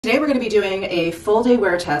Today we're going to be doing a full day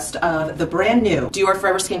wear test of the brand new Dior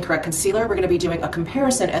Forever Skin Correct Concealer. We're going to be doing a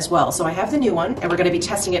comparison as well. So I have the new one and we're going to be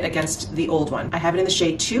testing it against the old one. I have it in the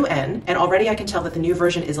shade 2N and already I can tell that the new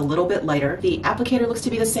version is a little bit lighter. The applicator looks to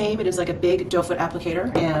be the same. It is like a big doe foot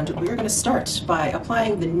applicator and we're going to start by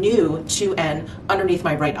applying the new 2N underneath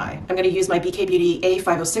my right eye. I'm going to use my BK Beauty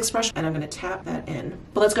A506 brush and I'm going to tap that in.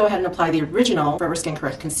 But let's go ahead and apply the original Forever Skin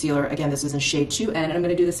Correct Concealer. Again, this is in shade 2N and I'm going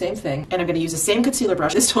to do the same thing. And I'm going to use the same concealer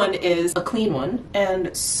brush. This one is a clean one,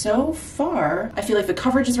 and so far I feel like the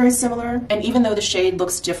coverage is very similar, and even though the shade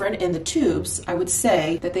looks different in the tubes, I would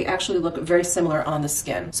say that they actually look very similar on the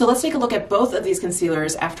skin. So let's take a look at both of these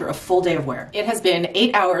concealers after a full day of wear. It has been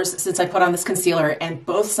 8 hours since I put on this concealer and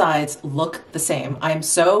both sides look the same. I am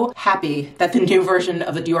so happy that the new version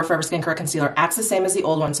of the Dior Forever Skin Correct Concealer acts the same as the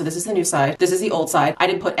old one. So this is the new side, this is the old side. I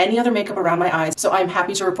didn't put any other makeup around my eyes, so I'm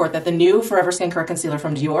happy to report that the new Forever Skin Correct Concealer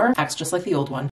from Dior acts just like the old one.